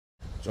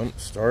Jump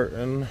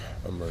starting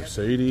a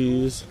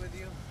Mercedes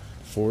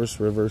Forest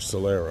River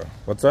Solera.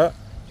 What's that?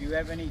 Do you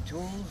have any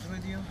tools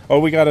with you? Oh,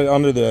 we got it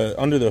under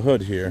the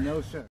hood here.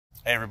 No, sir.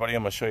 Hey everybody,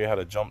 I'm gonna show you how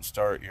to jump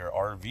start your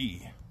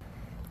RV.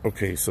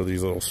 Okay, so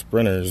these little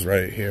sprinters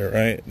right here,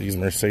 right? These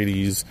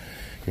Mercedes,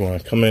 you wanna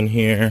come in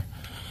here,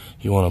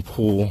 you wanna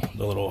pull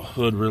the little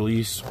hood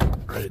release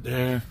right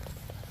there,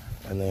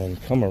 and then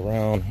come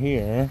around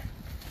here,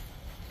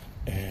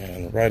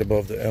 and right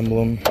above the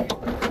emblem,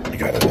 you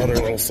got another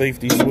little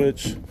safety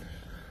switch.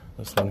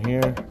 This one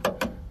here,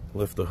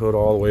 lift the hood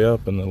all the way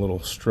up, and the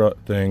little strut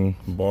thing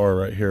bar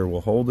right here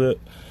will hold it.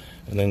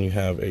 And then you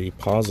have a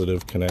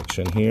positive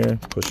connection here.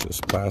 Push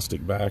this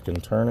plastic back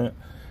and turn it,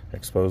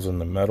 exposing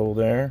the metal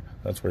there.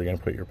 That's where you're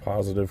gonna put your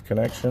positive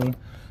connection.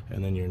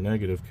 And then your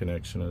negative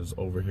connection is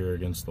over here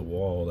against the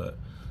wall, that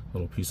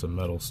little piece of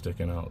metal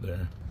sticking out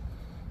there.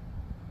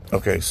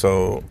 Okay,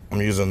 so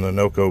I'm using the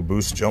Noco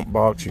Boost jump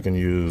box. You can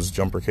use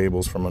jumper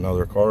cables from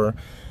another car.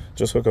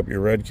 Just hook up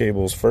your red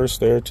cables first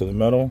there to the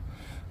metal,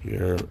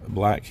 your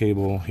black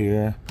cable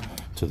here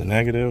to the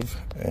negative,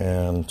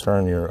 and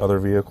turn your other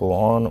vehicle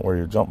on or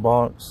your jump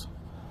box,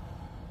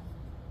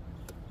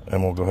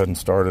 and we'll go ahead and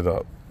start it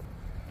up.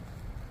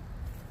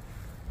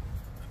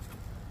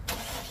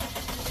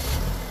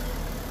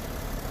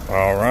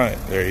 All right,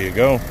 there you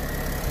go.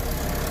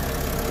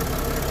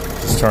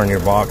 Just turn your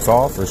box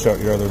off or shut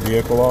your other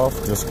vehicle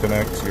off.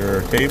 Disconnect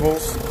your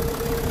cables.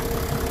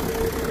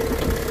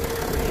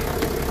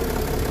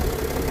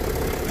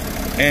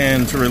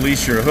 And to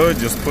release your hood,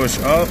 just push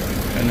up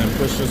and then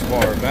push this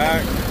bar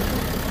back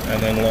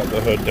and then let the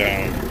hood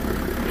down.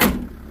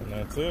 And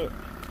that's it.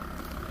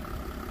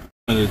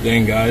 Another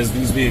thing, guys,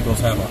 these vehicles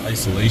have an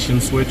isolation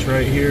switch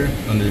right here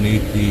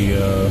underneath the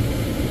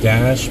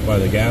dash by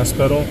the gas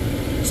pedal.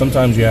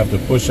 Sometimes you have to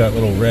push that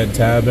little red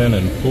tab in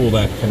and pull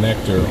that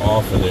connector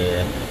off of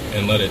there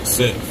and let it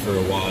sit for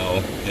a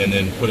while and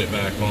then put it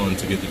back on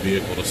to get the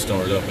vehicle to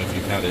start up if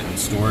you've had it in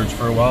storage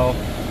for a while.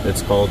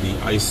 It's called the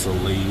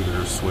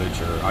isolator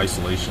switch or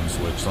isolation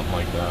switch, something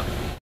like that.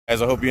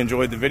 Guys, I hope you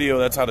enjoyed the video.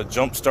 That's how to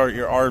jump start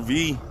your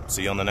RV.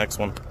 See you on the next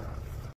one.